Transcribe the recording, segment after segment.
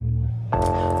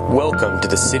Welcome to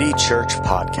the City Church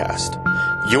Podcast,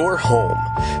 your home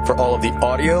for all of the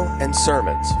audio and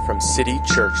sermons from City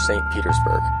Church St.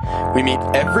 Petersburg. We meet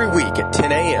every week at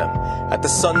 10 a.m. at the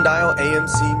Sundial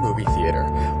AMC Movie Theater,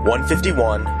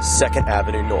 151 2nd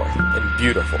Avenue North in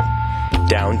beautiful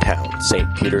downtown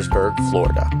St. Petersburg,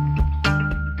 Florida.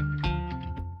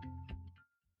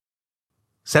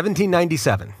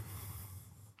 1797.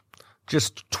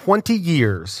 Just 20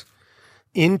 years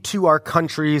into our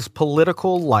country's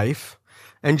political life,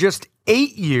 and just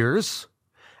 8 years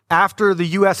after the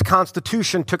U.S.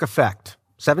 Constitution took effect.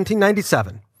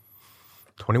 1797.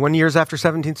 21 years after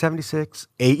 1776,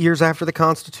 8 years after the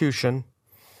Constitution,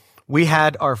 we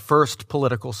had our first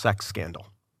political sex scandal.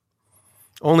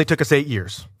 Only took us 8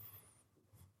 years.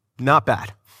 Not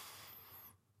bad.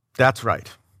 That's right.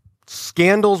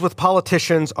 Scandals with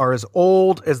politicians are as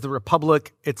old as the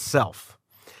Republic itself.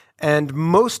 And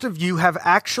most of you have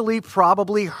actually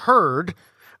probably heard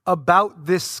about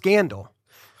this scandal.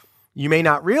 You may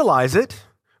not realize it,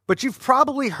 but you've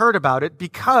probably heard about it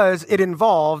because it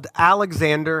involved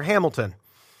Alexander Hamilton.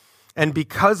 And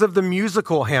because of the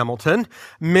musical Hamilton,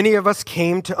 many of us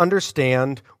came to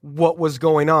understand what was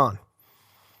going on.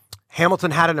 Hamilton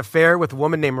had an affair with a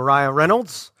woman named Maria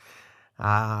Reynolds.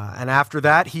 And after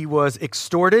that, he was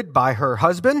extorted by her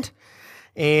husband.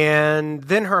 And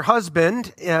then her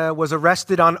husband was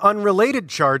arrested on unrelated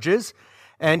charges,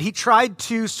 and he tried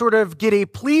to sort of get a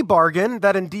plea bargain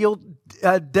that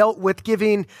dealt with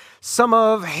giving some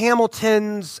of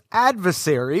Hamilton's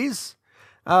adversaries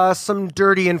some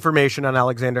dirty information on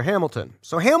Alexander Hamilton.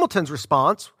 So Hamilton's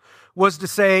response was to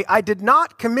say, I did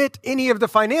not commit any of the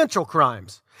financial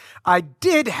crimes. I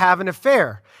did have an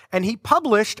affair. And he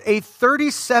published a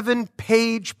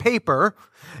 37-page paper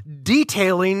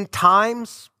detailing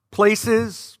times,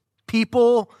 places,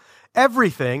 people,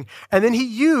 everything. And then he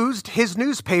used his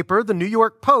newspaper, the New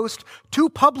York Post, to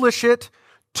publish it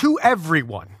to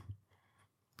everyone.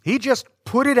 He just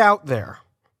put it out there,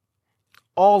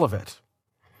 all of it.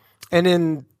 And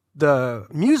in the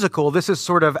musical, this is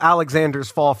sort of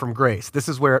Alexander's fall from grace. This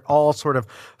is where it all sort of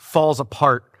falls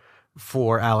apart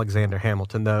for Alexander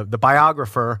Hamilton. The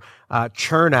biographer,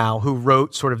 Chernow, who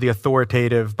wrote sort of the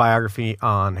authoritative biography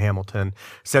on Hamilton,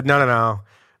 said, no,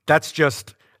 that's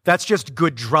just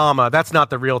good drama. That's not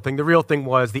the real thing. The real thing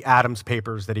was the Adams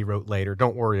papers that he wrote later.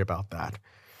 Don't worry about that.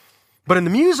 But in the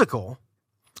musical,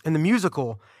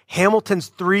 Hamilton's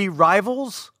three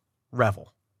rivals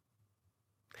revel.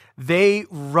 They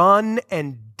run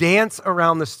and dance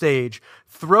around the stage,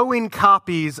 throwing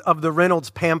copies of the Reynolds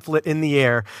pamphlet in the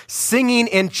air, singing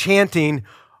and chanting,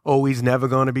 "Oh, he's never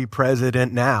going to be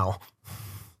president now."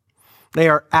 They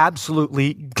are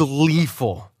absolutely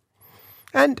gleeful.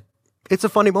 And it's a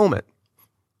funny moment.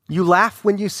 You laugh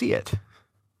when you see it,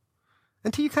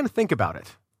 until you kind of think about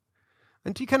it,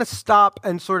 until you kind of stop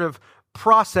and sort of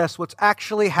process what's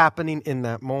actually happening in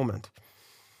that moment.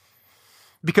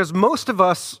 Because most of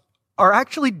us are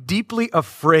actually deeply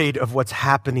afraid of what's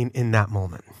happening in that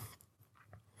moment.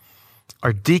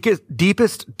 Our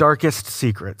deepest, darkest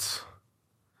secrets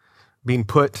being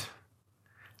put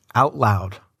out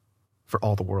loud for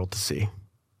all the world to see.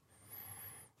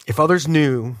 If others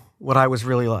knew what I was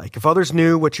really like, if others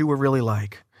knew what you were really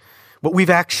like, what we've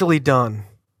actually done,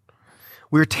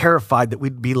 we were terrified that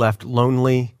we'd be left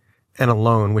lonely and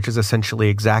alone, which is essentially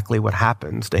exactly what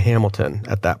happens to Hamilton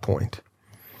at that point.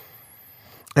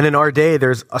 And in our day,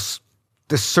 there's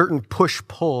this certain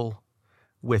push-pull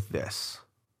with this.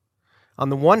 On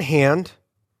the one hand,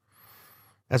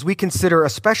 as we consider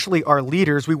especially our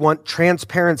leaders, we want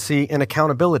transparency and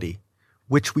accountability,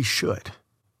 which we should.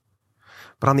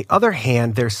 But on the other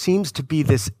hand, there seems to be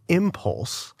this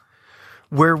impulse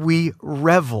where we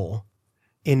revel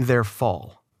in their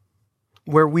fall,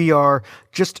 where we are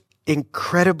just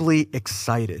incredibly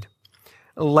excited.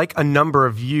 Like a number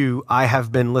of you, I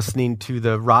have been listening to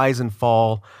the Rise and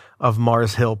Fall of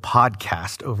Mars Hill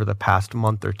podcast over the past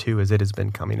month or two as it has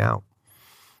been coming out.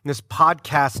 And this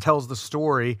podcast tells the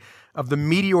story of the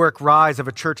meteoric rise of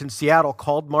a church in Seattle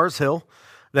called Mars Hill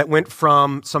that went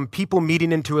from some people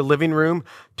meeting into a living room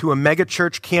to a mega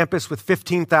church campus with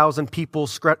 15,000 people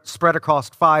spread across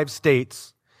 5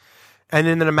 states. And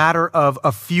in a matter of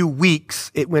a few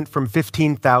weeks, it went from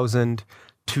 15,000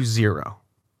 to 0.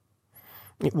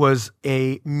 It was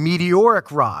a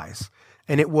meteoric rise,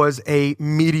 and it was a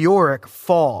meteoric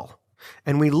fall.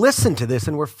 And we listen to this,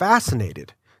 and we're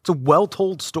fascinated. It's a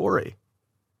well-told story.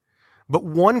 But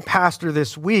one pastor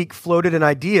this week floated an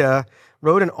idea,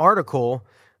 wrote an article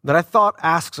that I thought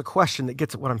asks a question that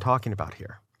gets at what I'm talking about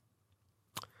here.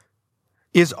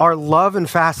 Is our love and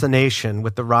fascination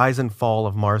with the rise and fall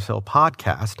of Mars Hill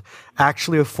podcast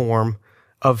actually a form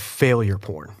of failure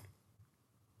porn?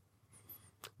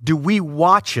 Do we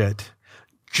watch it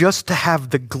just to have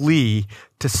the glee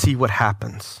to see what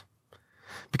happens?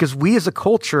 Because we as a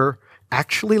culture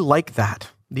actually like that.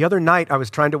 The other night I was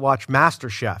trying to watch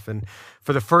MasterChef, and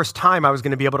for the first time I was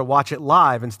going to be able to watch it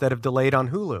live instead of delayed on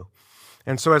Hulu.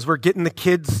 And so as we're getting the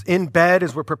kids in bed,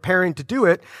 as we're preparing to do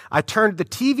it, I turned the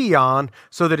TV on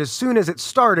so that as soon as it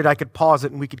started, I could pause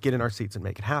it and we could get in our seats and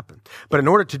make it happen. But in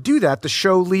order to do that, the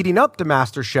show leading up to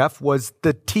MasterChef was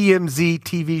the TMZ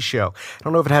TV show. I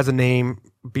don't know if it has a name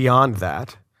beyond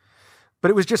that,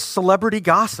 but it was just celebrity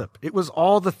gossip. It was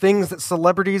all the things that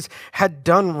celebrities had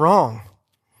done wrong.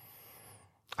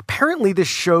 Apparently, this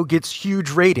show gets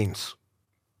huge ratings.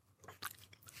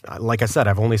 Like I said,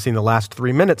 I've only seen the last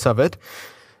 3 minutes of it.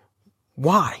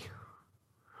 Why?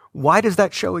 Why does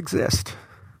that show exist?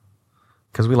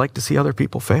 Because we like to see other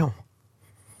people fail.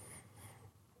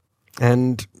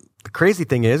 And the crazy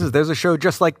thing is there's a show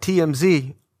just like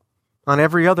TMZ on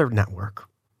every other network.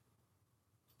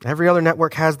 Every other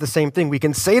network has the same thing. We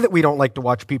can say that we don't like to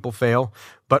watch people fail,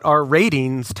 but our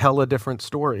ratings tell a different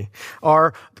story.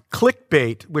 Our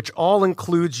clickbait, which all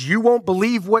includes, you won't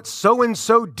believe what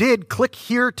so-and-so did, click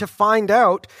here to find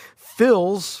out,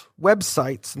 fills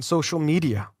websites and social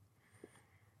media.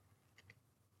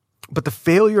 But the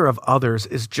failure of others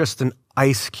is just an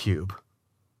ice cube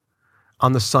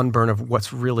on the sunburn of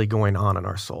what's really going on in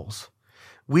our souls.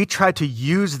 We try to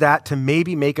use that to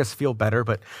maybe make us feel better,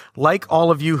 but like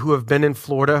all of you who have been in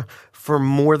Florida for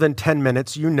more than 10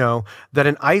 minutes, you know that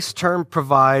an ice term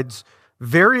provides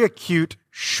very acute,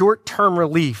 short-term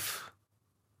relief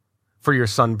for your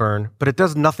sunburn, but it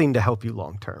does nothing to help you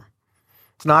long-term.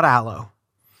 It's not aloe.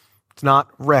 It's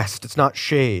not rest. It's not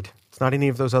shade. It's not any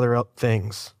of those other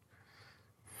things.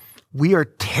 We are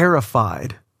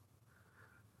terrified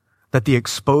that the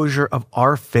exposure of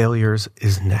our failures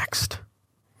is next.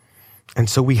 And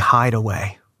so we hide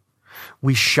away.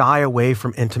 We shy away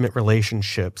from intimate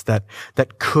relationships that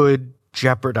could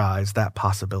jeopardize that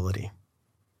possibility.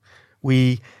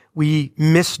 We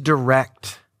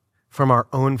misdirect from our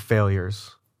own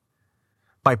failures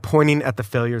by pointing at the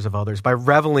failures of others, by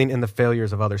reveling in the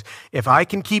failures of others. If I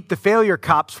can keep the failure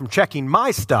cops from checking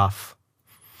my stuff,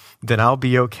 then I'll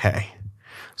be okay.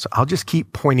 So I'll just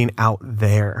keep pointing out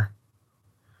there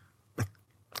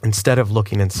instead of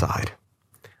looking inside.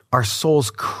 Our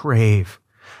souls crave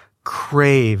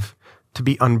to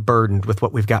be unburdened with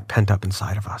what we've got pent up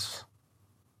inside of us.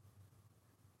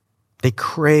 They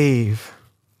crave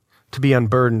to be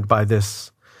unburdened by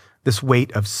this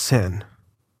weight of sin.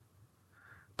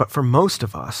 But for most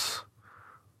of us,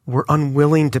 we're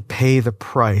unwilling to pay the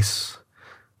price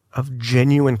of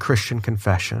genuine Christian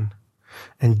confession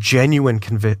and genuine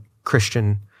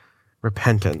Christian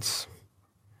repentance.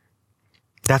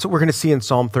 That's what we're going to see in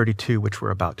Psalm 32, which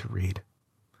we're about to read.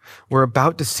 We're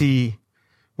about to see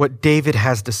what David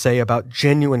has to say about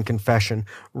genuine confession,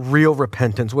 real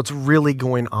repentance, what's really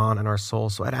going on in our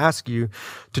souls. So I'd ask you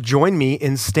to join me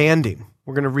in standing.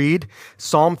 We're going to read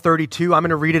Psalm 32. I'm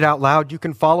going to read it out loud. You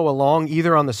can follow along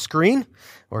either on the screen,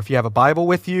 or if you have a Bible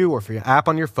with you, or if you have an app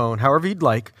on your phone, however you'd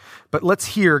like. But let's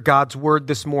hear God's word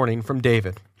this morning from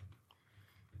David.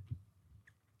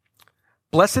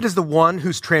 Blessed is the one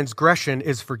whose transgression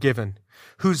is forgiven,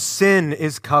 whose sin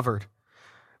is covered.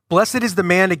 Blessed is the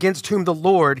man against whom the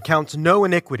Lord counts no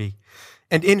iniquity,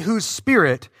 and in whose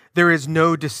spirit there is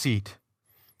no deceit.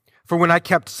 For when I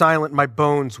kept silent, my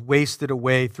bones wasted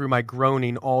away through my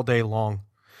groaning all day long.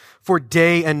 For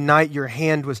day and night your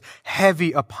hand was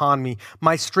heavy upon me.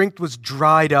 My strength was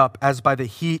dried up as by the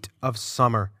heat of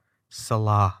summer.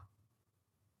 Selah.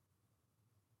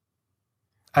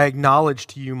 I acknowledged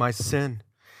to you my sin,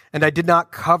 and I did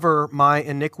not cover my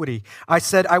iniquity. I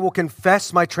said, I will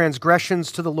confess my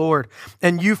transgressions to the Lord,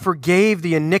 and you forgave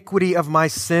the iniquity of my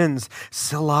sins.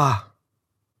 Selah.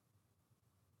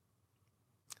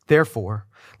 Therefore,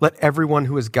 let everyone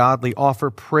who is godly offer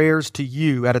prayers to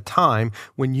you at a time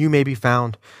when you may be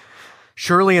found.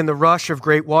 Surely in the rush of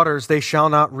great waters they shall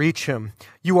not reach him.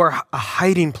 You are a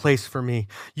hiding place for me.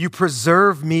 You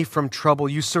preserve me from trouble.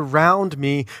 You surround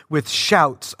me with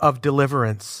shouts of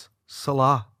deliverance.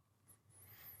 Selah.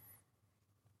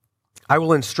 I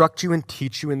will instruct you and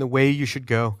teach you in the way you should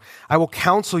go. I will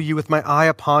counsel you with my eye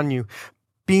upon you.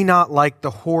 Be not like the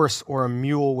horse or a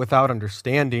mule without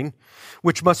understanding,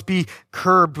 which must be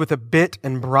curbed with a bit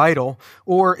and bridle,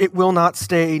 or it will not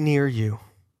stay near you.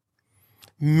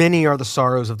 Many are the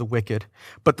sorrows of the wicked,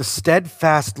 but the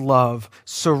steadfast love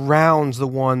surrounds the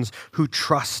ones who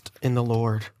trust in the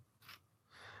Lord.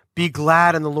 Be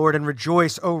glad in the Lord and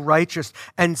rejoice, O righteous,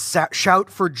 and shout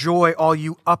for joy, all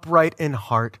you upright in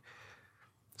heart.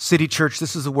 City Church,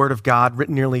 this is the word of God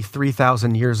written nearly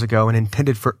 3,000 years ago and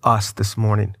intended for us this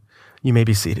morning. You may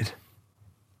be seated.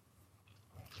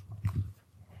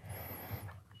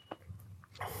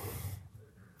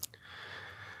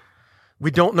 We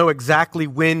don't know exactly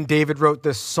when David wrote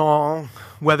this song,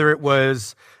 whether it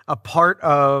was a part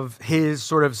of his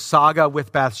sort of saga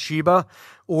with Bathsheba,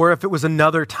 or if it was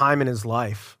another time in his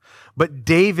life. But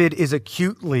David is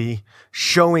acutely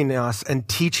showing us and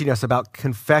teaching us about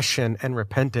confession and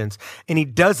repentance, and he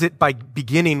does it by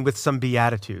beginning with some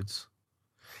Beatitudes.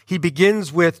 He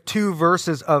begins with 2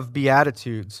 verses of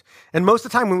Beatitudes. And most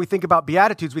of the time when we think about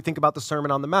Beatitudes, we think about the Sermon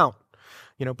on the Mount.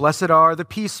 You know, blessed are the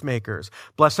peacemakers.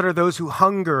 Blessed are those who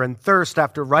hunger and thirst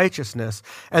after righteousness.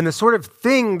 And the sort of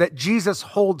thing that Jesus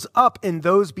holds up in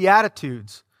those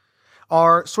Beatitudes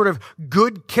are sort of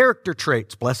good character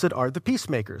traits. Blessed are the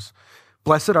peacemakers.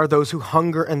 Blessed are those who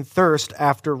hunger and thirst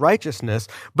after righteousness.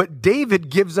 But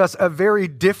David gives us a very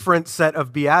different set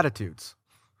of Beatitudes.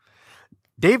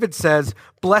 David says,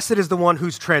 blessed is the one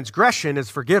whose transgression is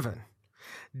forgiven.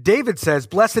 David says,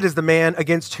 blessed is the man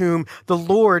against whom the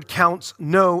Lord counts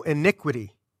no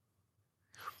iniquity.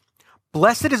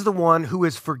 Blessed is the one who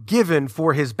is forgiven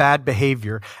for his bad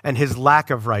behavior and his lack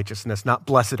of righteousness, not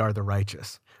blessed are the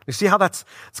righteous. You see how it's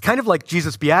kind of like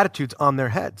Jesus' Beatitudes on their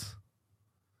heads.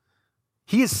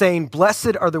 He is saying,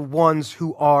 blessed are the ones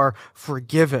who are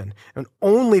forgiven, and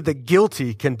only the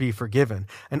guilty can be forgiven,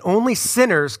 and only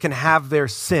sinners can have their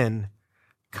sin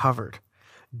covered.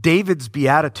 David's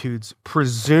Beatitudes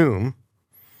presume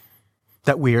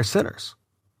that we are sinners.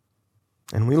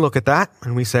 And we look at that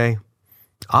and we say,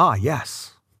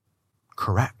 yes,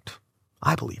 correct.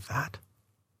 I believe that.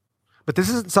 But this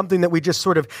isn't something that we just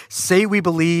sort of say we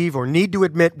believe or need to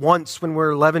admit once when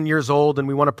we're 11 years old and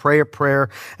we want to pray a prayer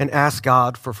and ask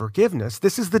God for forgiveness.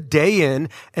 This is the day in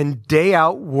and day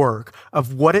out work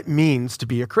of what it means to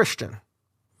be a Christian.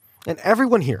 And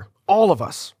everyone here, all of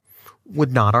us,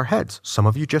 would nod our heads. Some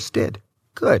of you just did.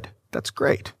 Good. That's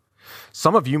great.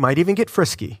 Some of you might even get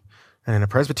frisky. And in a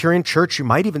Presbyterian church, you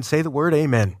might even say the word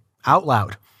amen out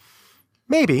loud.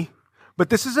 Maybe. But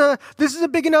this is a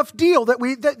big enough deal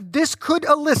that this could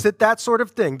elicit that sort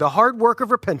of thing. The hard work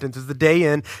of repentance is the day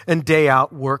in and day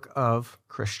out work of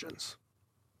Christians.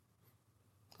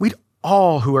 We'd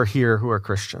all who are here who are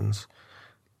Christians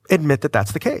admit that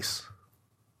that's the case.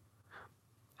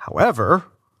 However,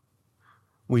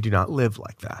 we do not live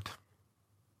like that.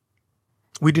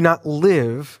 We do not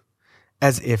live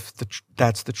as if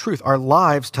that's the truth. Our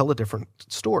lives tell a different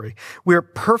story. We are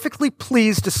perfectly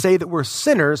pleased to say that we're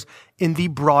sinners in the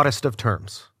broadest of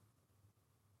terms.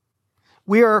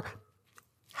 We are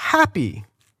happy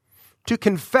to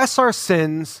confess our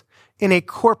sins in a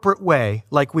corporate way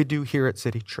like we do here at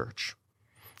City Church.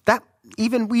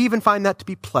 We even find that to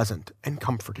be pleasant and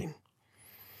comforting.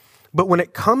 But when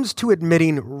it comes to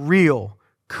admitting real,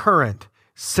 current,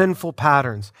 sinful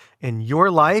patterns in your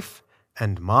life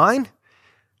and mine,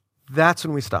 that's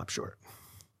when we stop short.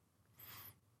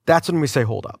 That's when we say,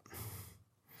 hold up.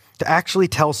 To actually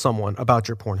tell someone about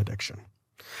your porn addiction.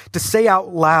 To say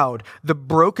out loud the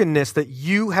brokenness that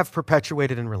you have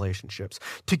perpetuated in relationships.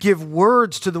 To give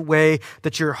words to the way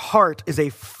that your heart is a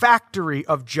factory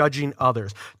of judging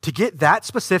others. To get that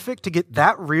specific, to get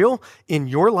that real in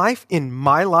your life, in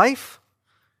my life,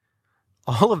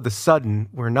 all of a sudden,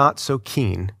 we're not so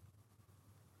keen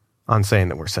on saying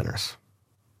that we're sinners.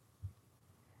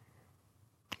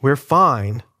 We're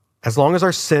fine as long as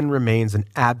our sin remains an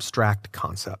abstract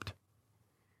concept.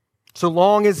 So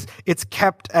long as it's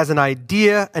kept as an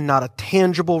idea and not a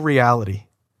tangible reality.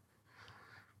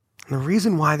 And the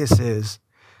reason why this is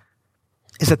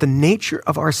that the nature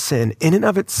of our sin in and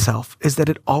of itself is that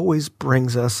it always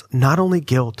brings us not only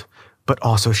guilt, but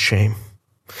also shame.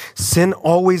 Sin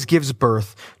always gives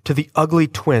birth to the ugly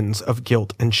twins of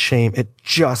guilt and shame. It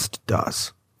just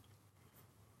does.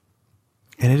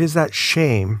 And it is that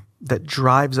shame that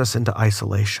drives us into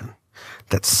isolation,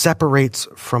 that separates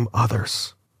from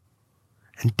others.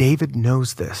 And David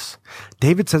knows this.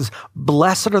 David says,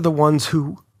 blessed are the ones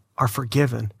who are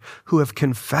forgiven, who have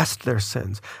confessed their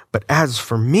sins. But as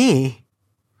for me,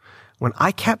 when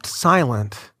I kept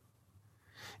silent,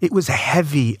 it was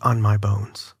heavy on my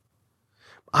bones.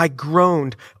 I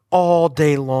groaned all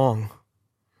day long.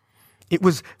 It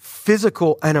was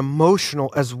physical and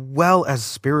emotional as well as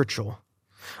spiritual.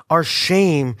 Our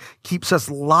shame keeps us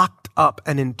locked up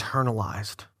and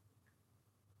internalized.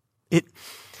 It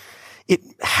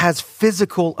has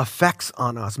physical effects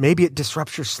on us. Maybe it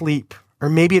disrupts your sleep, or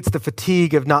maybe it's the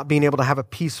fatigue of not being able to have a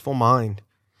peaceful mind.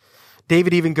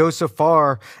 David even goes so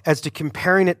far as to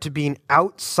comparing it to being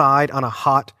outside on a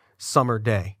hot summer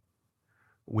day.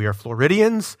 We are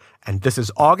Floridians, and this is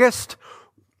August.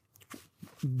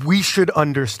 We should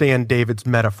understand David's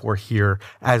metaphor here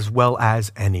as well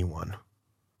as anyone.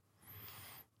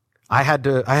 I had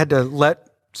to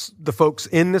let the folks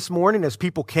in this morning as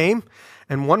people came,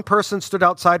 and one person stood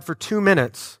outside for 2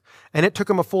 minutes, and it took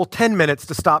him a full 10 minutes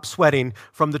to stop sweating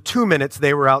from the 2 minutes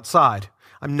they were outside.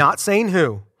 I'm not saying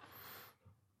who,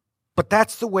 but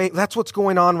that's what's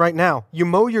going on right now. You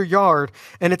mow your yard,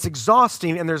 and it's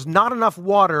exhausting, and there's not enough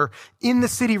water in the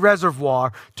city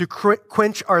reservoir to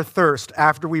quench our thirst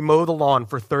after we mow the lawn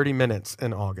for 30 minutes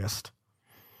in August.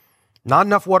 Not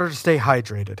enough water to stay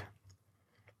hydrated.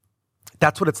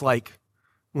 That's what it's like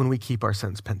when we keep our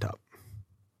sins pent up.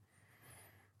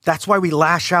 That's why we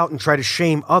lash out and try to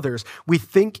shame others. We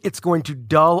think it's going to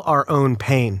dull our own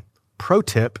pain. Pro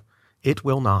tip, it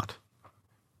will not.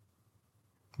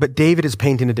 But David is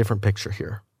painting a different picture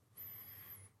here.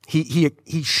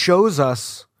 He shows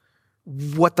us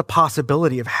what the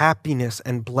possibility of happiness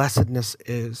and blessedness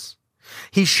is.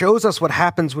 He shows us what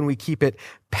happens when we keep it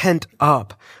pent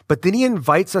up. But then he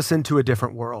invites us into a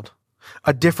different world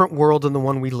than the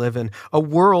one we live in, a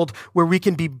world where we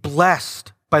can be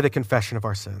blessed by the confession of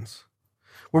our sins,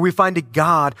 where we find a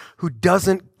God who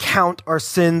doesn't count our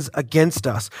sins against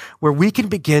us, where we can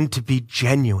begin to be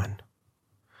genuine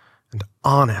and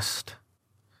honest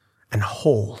and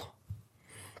whole.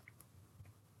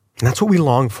 And that's what we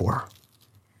long for.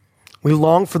 We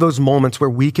long for those moments where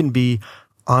we can be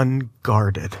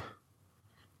unguarded.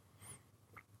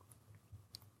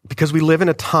 Because we live in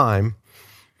a time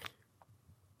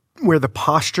where the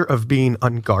posture of being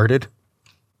unguarded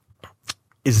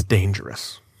is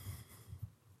dangerous.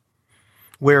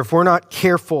 Where if we're not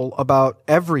careful about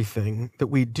everything that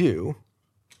we do,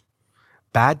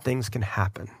 bad things can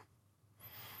happen.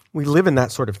 We live in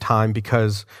that sort of time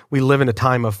because we live in a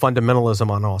time of fundamentalism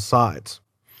on all sides.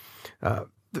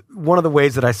 One of the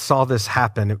ways that I saw this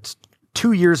happen, it was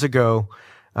 2 years ago,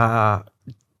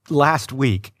 last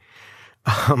week.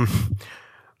 Are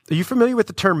you familiar with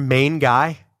the term main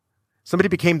guy? Somebody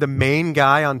became the main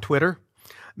guy on Twitter.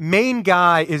 Main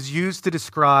guy is used to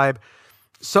describe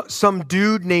some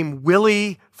dude named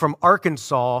Willie from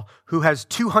Arkansas who has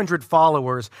 200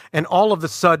 followers and all of a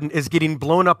sudden is getting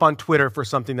blown up on Twitter for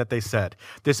something that they said.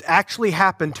 This actually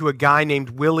happened to a guy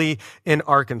named Willie in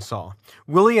Arkansas.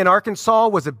 Willie in Arkansas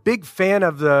was a big fan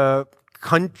of the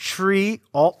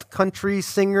alt-country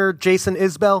singer Jason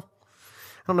Isbell. I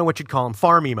don't know what you'd call him,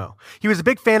 farm emo. He was a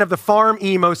big fan of the farm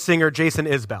emo singer Jason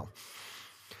Isbell.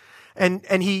 And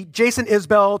Jason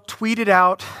Isbell tweeted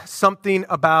out something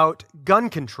about gun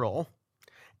control,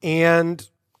 and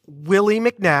Willie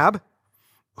McNabb,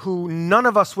 who none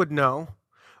of us would know,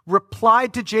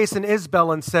 replied to Jason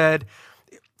Isbell and said,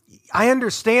 I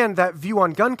understand that view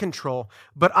on gun control,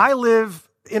 but I live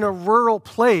in a rural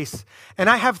place, and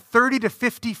I have 30 to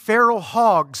 50 feral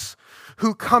hogs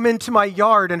who come into my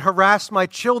yard and harass my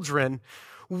children.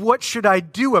 What should I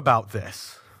do about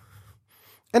this?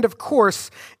 And of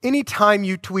course, anytime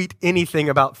you tweet anything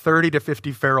about 30 to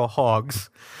 50 feral hogs,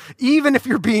 even if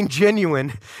you're being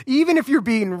genuine, even if you're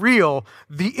being real,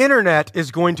 the internet is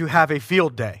going to have a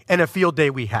field day, and a field day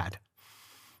we had.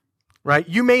 Right?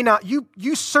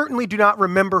 You certainly do not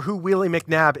remember who Willie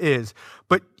McNabb is,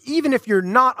 but even if you're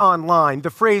not online, the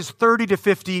phrase 30 to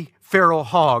 50 feral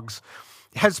hogs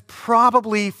has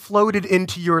probably floated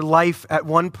into your life at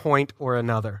one point or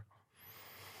another.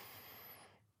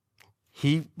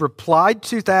 He replied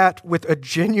to that with a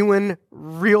genuine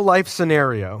real-life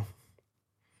scenario.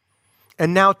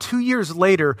 And now 2 years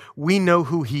later, we know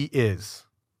who he is.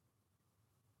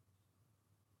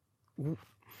 It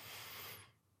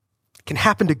can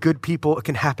happen to good people. It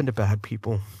can happen to bad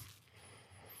people.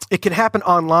 It can happen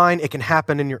online. It can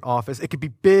happen in your office. It could be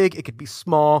big. It could be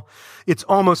small. It's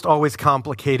almost always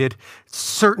complicated. It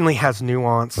certainly has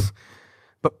nuance.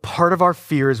 But part of our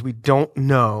fear is we don't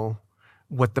know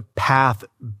what the path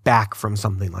back from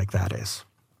something like that is.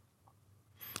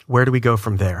 Where do we go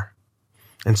from there?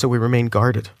 And so we remain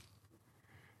guarded.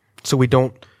 So we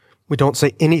don't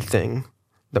say anything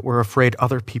that we're afraid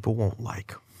other people won't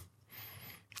like.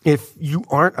 If you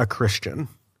aren't a Christian,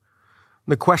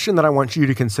 the question that I want you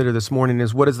to consider this morning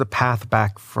is, what is the path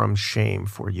back from shame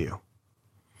for you?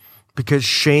 Because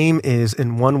shame is,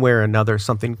 in one way or another,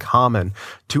 something common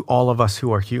to all of us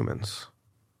who are humans.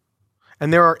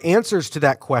 And there are answers to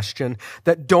that question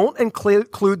that don't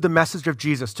include the message of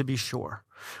Jesus, to be sure.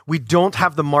 We don't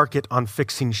have the market on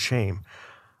fixing shame.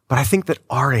 But I think that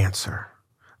our answer,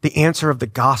 The answer of the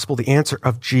gospel, the answer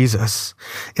of Jesus,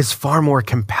 is far more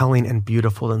compelling and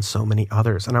beautiful than so many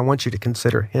others. And I want you to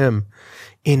consider him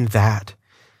in that,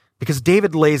 because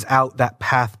David lays out that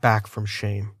path back from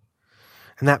shame.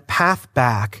 And that path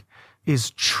back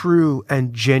is true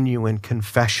and genuine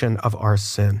confession of our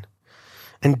sin.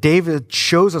 And David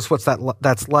shows us what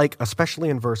that's like, especially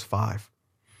in verse 5.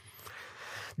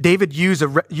 David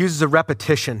uses a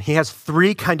repetition. He has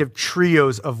three kind of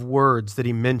trios of words that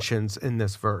he mentions in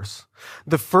this verse.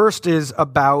 The first is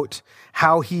about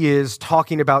how he is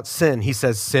talking about sin. He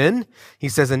says sin, he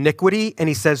says iniquity, and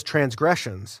he says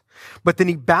transgressions. But then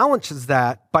he balances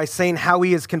that by saying how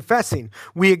he is confessing.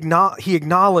 He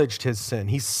acknowledged his sin.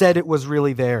 He said it was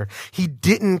really there. He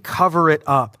didn't cover it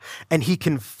up, and he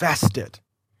confessed it.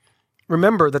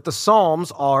 Remember that the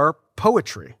Psalms are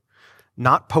poetry.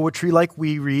 Not poetry like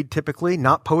we read typically,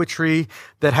 not poetry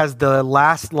that has the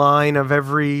last line of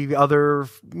every other,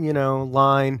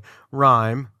 line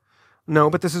rhyme. No,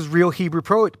 but this is real Hebrew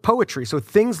poetry. So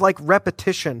things like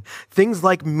repetition, things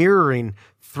like mirroring,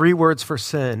 3 words for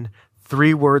sin,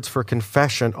 3 words for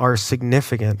confession are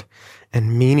significant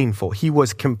and meaningful. He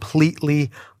was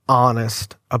completely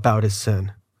honest about his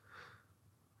sin.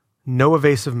 No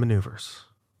evasive maneuvers.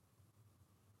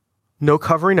 No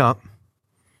covering up.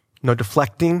 No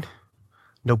deflecting,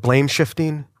 no blame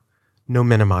shifting, no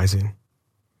minimizing.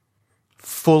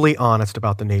 Fully honest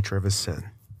about the nature of his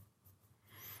sin.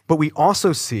 But we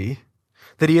also see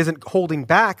that he isn't holding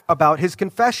back about his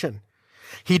confession.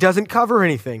 He doesn't cover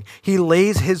anything. He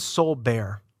lays his soul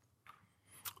bare.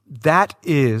 That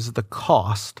is the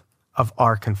cost of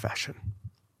our confession.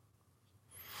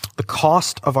 The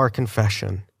cost of our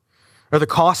confession, or the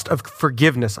cost of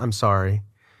forgiveness,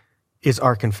 is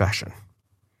our confession.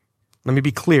 Let me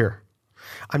be clear.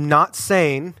 I'm not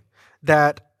saying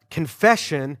that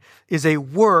confession is a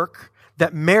work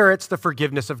that merits the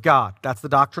forgiveness of God. That's the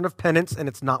doctrine of penance, and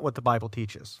it's not what the Bible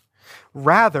teaches.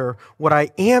 Rather, what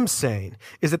I am saying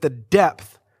is that the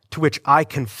depth to which I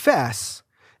confess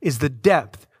is the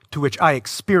depth to which I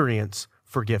experience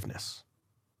forgiveness.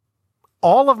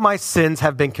 All of my sins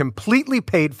have been completely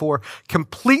paid for,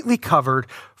 completely covered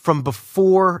from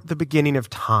before the beginning of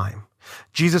time.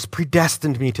 Jesus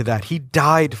predestined me to that. He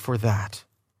died for that.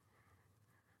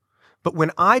 But when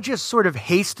I just sort of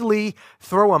hastily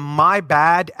throw a my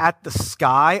bad at the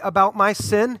sky about my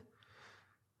sin,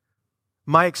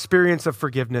 my experience of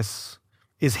forgiveness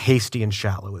is hasty and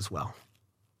shallow as well.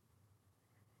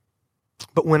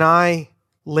 But when I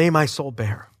lay my soul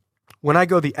bare, when I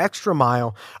go the extra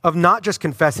mile of not just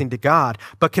confessing to God,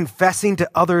 but confessing to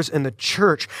others in the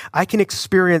church, I can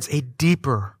experience a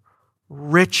deeper,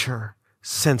 richer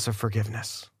sense of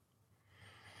forgiveness.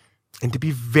 And to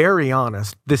be very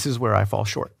honest, this is where I fall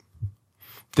short.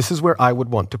 This is where I would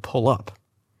want to pull up.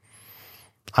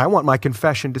 I want my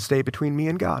confession to stay between me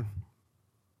and God.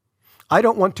 I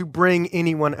don't want to bring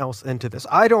anyone else into this.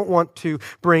 I don't want to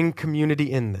bring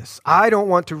community in this. I don't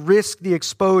want to risk the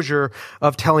exposure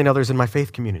of telling others in my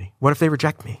faith community. What if they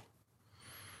reject me?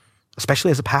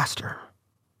 Especially as a pastor.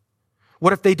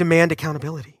 What if they demand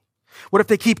accountability? What if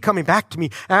they keep coming back to me,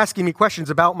 asking me questions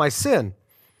about my sin?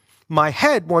 My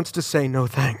head wants to say no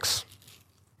thanks.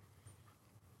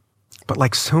 But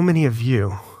like so many of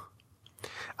you,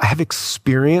 I have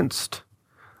experienced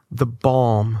the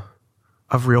balm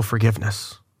of real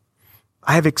forgiveness.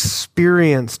 I have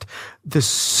experienced the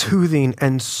soothing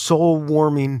and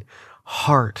soul-warming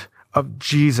heart of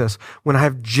Jesus when I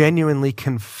have genuinely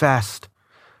confessed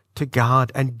to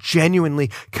God and genuinely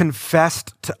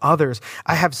confessed to others.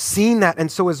 I have seen that. And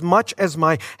so as much as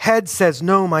my head says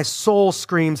no, my soul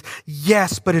screams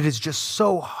yes, but it is just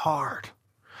so hard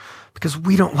because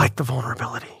we don't like the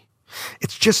vulnerability.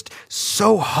 It's just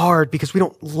so hard because we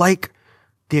don't like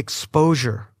the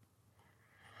exposure.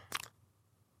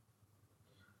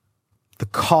 The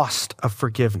cost of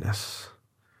forgiveness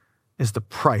is the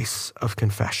price of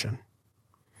confession.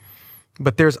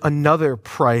 But there's another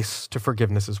price to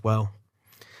forgiveness as well.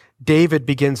 David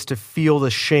begins to feel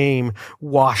the shame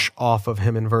wash off of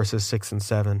him in verses 6 and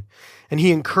 7. And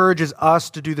he encourages us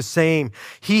to do the same.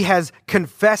 He has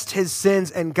confessed his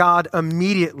sins and God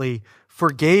immediately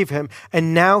forgave him.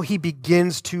 And now he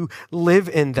begins to live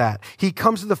in that. He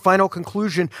comes to the final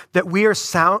conclusion that we are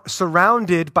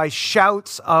surrounded by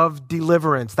shouts of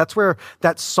deliverance. That's where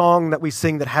that song that we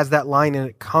sing that has that line in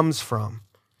it comes from.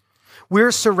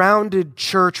 We're surrounded,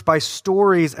 church, by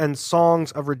stories and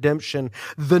songs of redemption,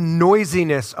 the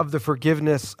noisiness of the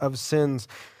forgiveness of sins.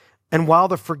 And while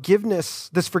this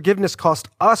forgiveness cost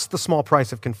us the small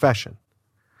price of confession,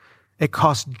 it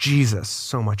cost Jesus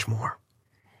so much more.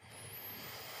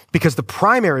 Because the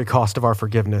primary cost of our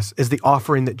forgiveness is the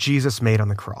offering that Jesus made on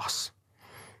the cross,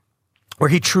 where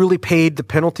he truly paid the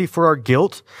penalty for our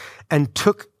guilt and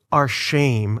took our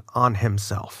shame on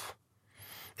himself,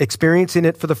 experiencing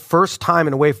it for the first time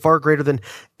in a way far greater than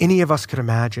any of us could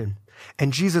imagine.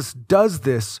 And Jesus does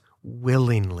this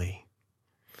willingly.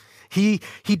 He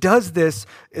does this,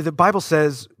 the Bible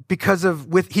says,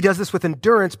 he does this with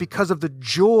endurance because of the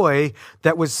joy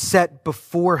that was set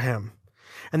before him.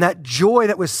 And that joy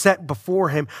that was set before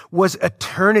him was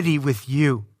eternity with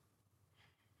you.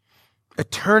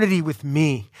 Eternity with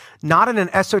me. Not in an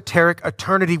esoteric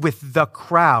eternity with the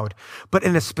crowd, but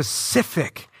in a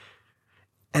specific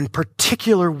and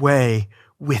particular way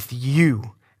with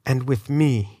you and with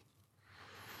me.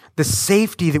 The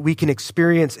safety that we can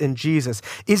experience in Jesus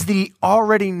is that he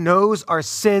already knows our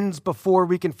sins before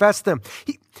we confess them.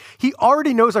 He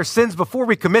already knows our sins before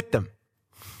we commit them,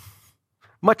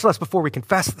 much less before we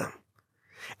confess them.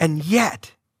 And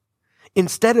yet,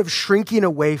 instead of shrinking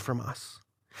away from us,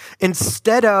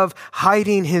 instead of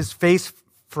hiding his face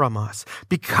from us,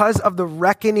 because of the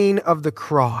reckoning of the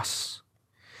cross,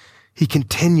 he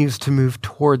continues to move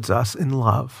towards us in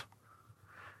love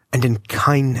and in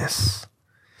kindness.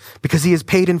 Because he has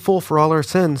paid in full for all our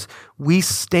sins, we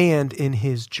stand in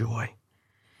his joy.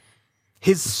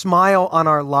 His smile on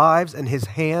our lives and his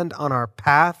hand on our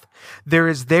path. There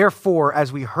is therefore,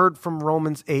 as we heard from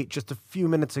Romans 8 just a few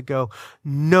minutes ago,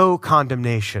 no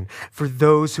condemnation for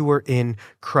those who are in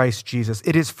Christ Jesus.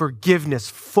 It is forgiveness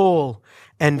full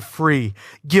and free,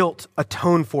 guilt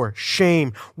atoned for,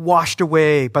 shame washed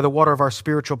away by the water of our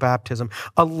spiritual baptism,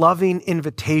 a loving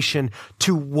invitation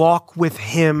to walk with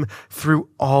him through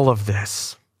all of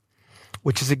this,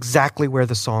 which is exactly where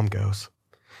the psalm goes.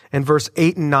 In verse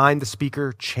 8 and 9, the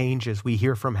speaker changes. We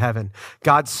hear from heaven.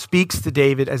 God speaks to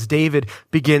David as David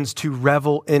begins to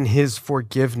revel in his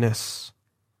forgiveness.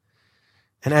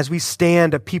 And as we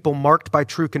stand, a people marked by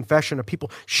true confession, a people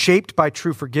shaped by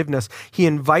true forgiveness, he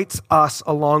invites us,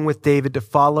 along with David, to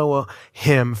follow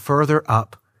him further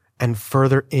up and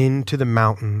further into the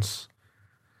mountains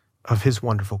of his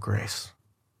wonderful grace.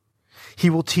 He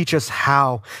will teach us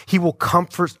how. He will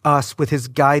comfort us with his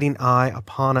guiding eye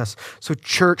upon us. So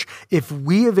church, if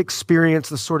we have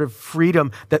experienced the sort of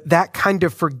freedom that kind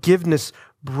of forgiveness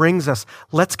brings us,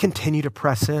 let's continue to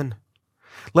press in.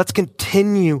 Let's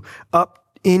continue up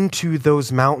into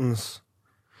those mountains.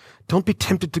 Don't be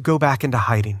tempted to go back into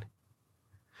hiding.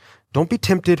 Don't be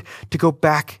tempted to go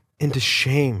back into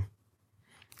shame.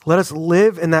 Let us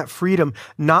live in that freedom,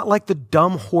 not like the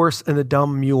dumb horse and the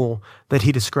dumb mule that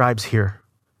he describes here.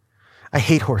 I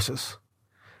hate horses.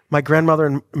 My grandmother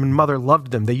and mother loved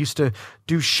them. They used to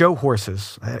do show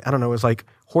horses. I don't know, it was like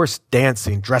horse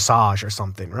dancing, dressage or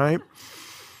something, right?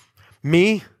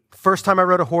 Me, first time I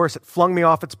rode a horse, it flung me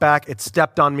off its back, it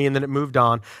stepped on me, and then it moved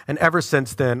on. And ever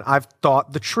since then, I've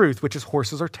thought the truth, which is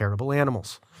horses are terrible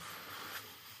animals.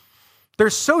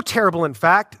 They're so terrible, in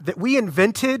fact, that we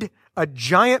invented a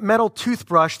giant metal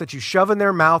toothbrush that you shove in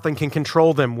their mouth and can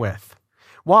control them with.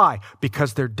 Why?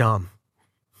 Because they're dumb.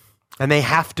 And they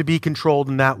have to be controlled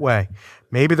in that way.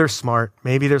 Maybe they're smart.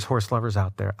 Maybe there's horse lovers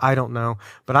out there. I don't know.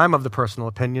 But I'm of the personal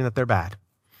opinion that they're bad.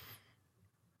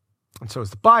 And so is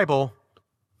the Bible.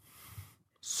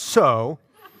 So,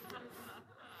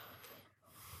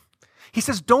 he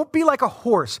says, don't be like a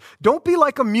horse. Don't be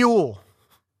like a mule.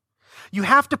 You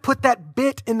have to put that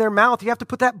bit in their mouth. You have to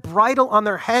put that bridle on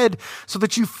their head so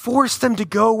that you force them to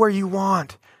go where you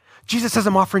want. Jesus says,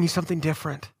 I'm offering you something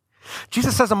different.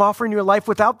 Jesus says, I'm offering you a life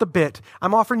without the bit.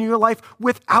 I'm offering you a life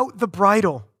without the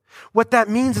bridle. What that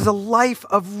means is a life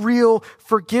of real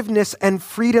forgiveness and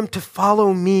freedom to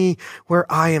follow me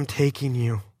where I am taking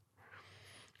you.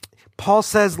 Paul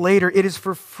says later, it is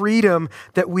for freedom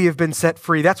that we have been set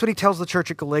free. That's what he tells the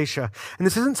church at Galatia. And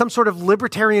this isn't some sort of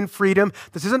libertarian freedom.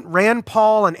 This isn't Rand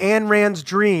Paul and Ayn Rand's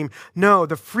dream. No,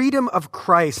 the freedom of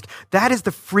Christ, that is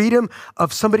the freedom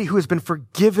of somebody who has been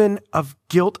forgiven of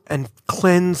guilt and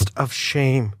cleansed of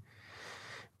shame.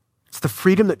 It's the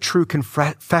freedom that true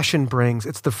confession brings.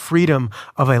 It's the freedom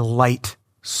of a light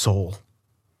soul.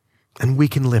 And we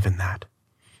can live in that.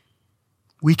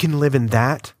 We can live in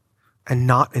that and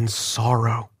not in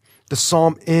sorrow. The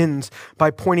psalm ends by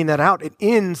pointing that out. It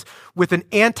ends with an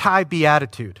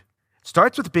anti-beatitude. It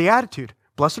starts with beatitude.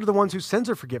 Blessed are the ones whose sins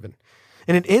are forgiven.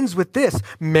 And it ends with this.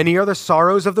 Many are the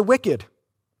sorrows of the wicked.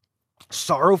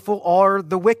 Sorrowful are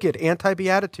the wicked,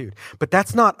 anti-beatitude. But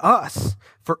that's not us.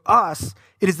 For us,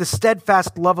 it is the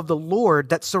steadfast love of the Lord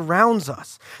that surrounds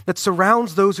us, that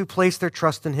surrounds those who place their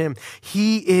trust in him.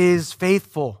 He is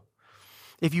faithful.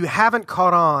 If you haven't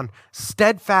caught on,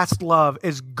 steadfast love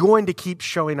is going to keep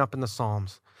showing up in the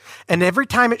Psalms. And every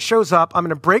time it shows up, I'm going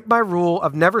to break my rule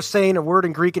of never saying a word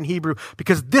in Greek and Hebrew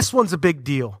because this one's a big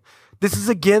deal. This is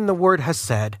again the word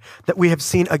hesed that we have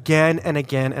seen again and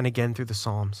again and again through the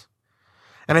Psalms.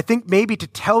 And I think maybe to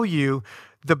tell you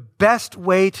the best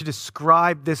way to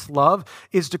describe this love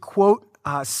is to quote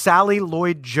Sally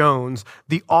Lloyd-Jones,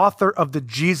 the author of the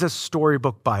Jesus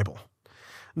Storybook Bible.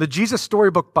 The Jesus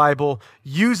Storybook Bible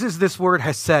uses this word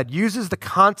hesed, uses the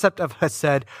concept of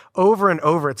hesed over and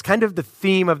over. It's kind of the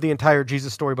theme of the entire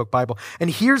Jesus Storybook Bible. And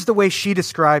here's the way she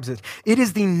describes it. It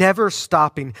is the never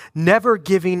stopping, never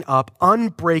giving up,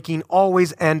 unbreaking,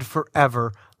 always and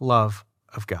forever love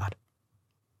of God.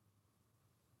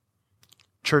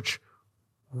 Church,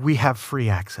 we have free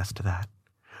access to that.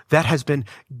 That has been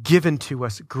given to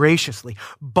us graciously,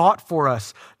 bought for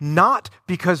us, not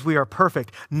because we are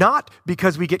perfect, not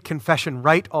because we get confession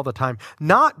right all the time,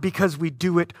 not because we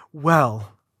do it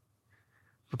well,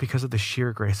 but because of the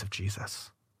sheer grace of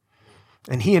Jesus.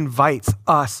 And he invites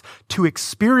us to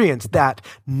experience that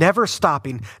never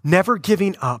stopping, never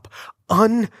giving up,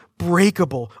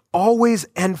 unbreakable, always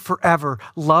and forever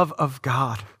love of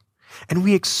God. And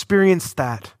we experience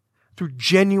that through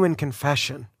genuine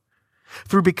confession,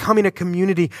 through becoming a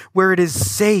community where it is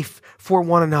safe for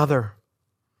one another,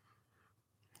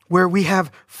 where we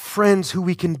have friends who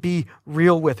we can be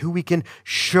real with, who we can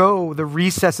show the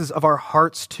recesses of our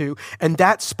hearts to, and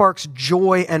that sparks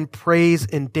joy and praise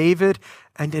in David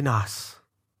and in us.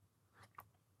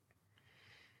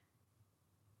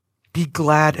 Be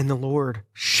glad in the Lord.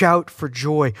 Shout for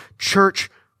joy. Church,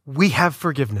 we have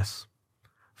forgiveness,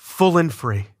 full and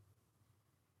free.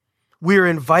 We are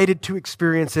invited to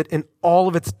experience it in all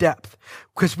of its depth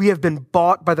because we have been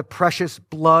bought by the precious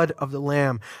blood of the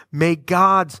Lamb. May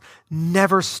God's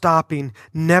never stopping,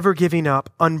 never giving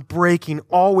up, unbreaking,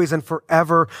 always and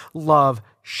forever love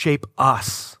shape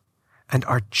us and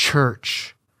our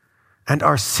church and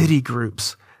our city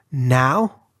groups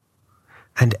now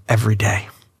and every day.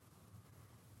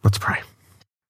 Let's pray.